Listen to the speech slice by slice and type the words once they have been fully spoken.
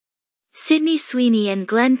Sydney Sweeney and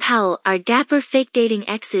Glen Powell are dapper fake dating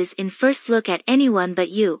exes in First Look at Anyone But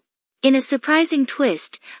You. In a surprising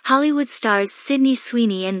twist, Hollywood stars Sydney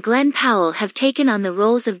Sweeney and Glen Powell have taken on the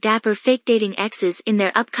roles of dapper fake dating exes in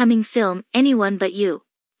their upcoming film, Anyone But You.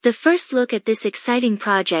 The first look at this exciting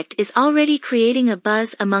project is already creating a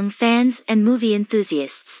buzz among fans and movie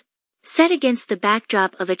enthusiasts. Set against the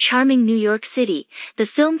backdrop of a charming New York City, the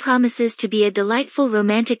film promises to be a delightful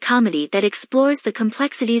romantic comedy that explores the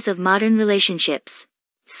complexities of modern relationships.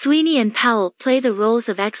 Sweeney and Powell play the roles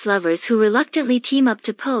of ex-lovers who reluctantly team up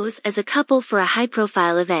to pose as a couple for a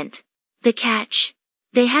high-profile event. The catch?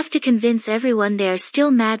 They have to convince everyone they are still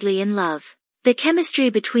madly in love. The chemistry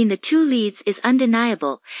between the two leads is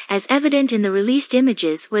undeniable, as evident in the released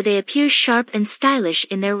images where they appear sharp and stylish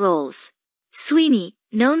in their roles. Sweeney,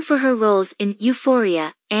 known for her roles in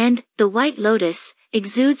Euphoria and The White Lotus,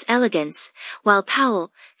 exudes elegance, while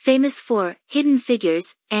Powell, famous for Hidden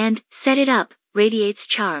Figures and Set It Up, radiates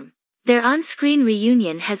charm. Their on-screen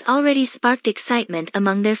reunion has already sparked excitement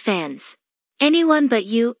among their fans. Anyone But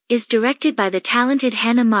You is directed by the talented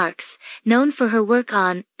Hannah Marks, known for her work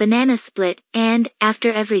on Banana Split and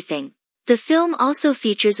After Everything. The film also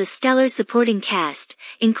features a stellar supporting cast,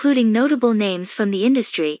 including notable names from the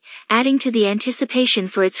industry, adding to the anticipation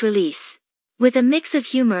for its release. With a mix of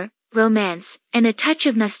humor, romance, and a touch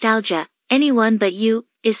of nostalgia, Anyone But You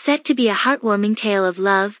is set to be a heartwarming tale of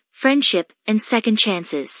love, friendship, and second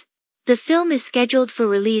chances. The film is scheduled for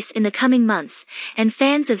release in the coming months, and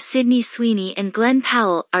fans of Sydney Sweeney and Glen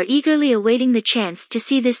Powell are eagerly awaiting the chance to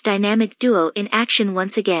see this dynamic duo in action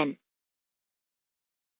once again.